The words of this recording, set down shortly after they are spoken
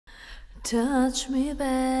Touch me,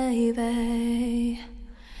 baby.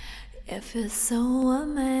 It feels so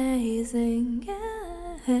amazing,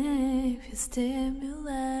 yeah, if you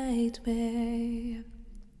stimulate me.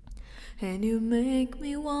 And you make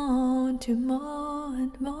me want you more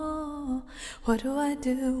and more. What do I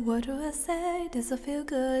do? What do I say? Does it feel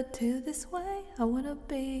good to this way? I wanna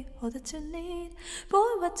be all that you need. Boy,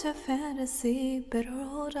 what's your fantasy? Better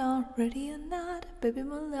hold on, ready or not. Baby,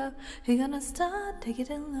 my love, ain't gonna start. Take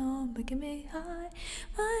it alone, making me high.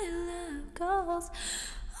 My love goes.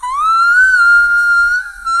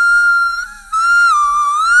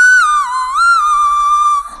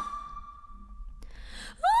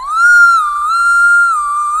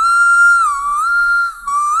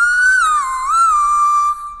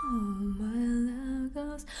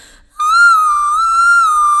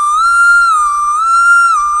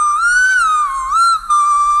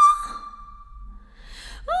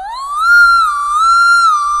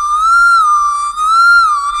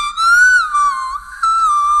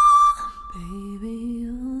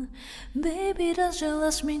 Baby, don't you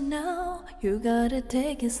let me know? You gotta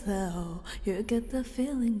take it slow. You get the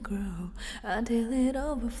feeling grow until it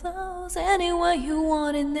overflows. Any way you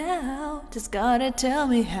want it now, just gotta tell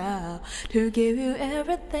me how to give you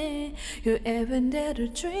everything you ever dared to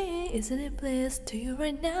dream. Isn't it bliss to you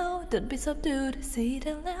right now? Don't be subdued, say it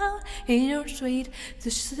aloud. In your sweet,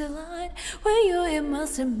 this is the line where you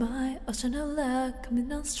immerse in my ocean of love,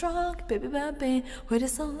 coming on strong. Baby, I've been waiting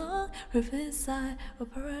so long, river inside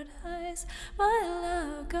of paradise. My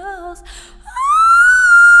love goes.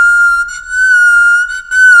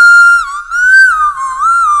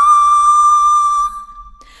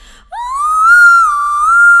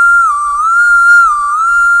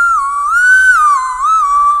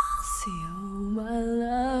 See how my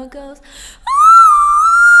love goes.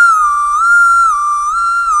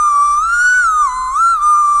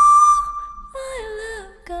 My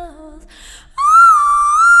love goes.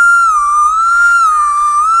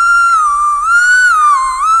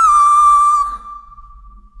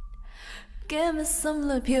 Give me some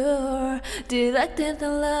love pure, directed to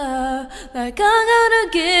love, like I'm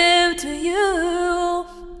gonna give to you.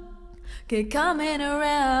 Keep coming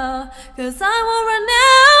around, 'cause I won't run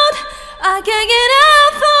out. I can't get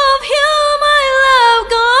enough of you.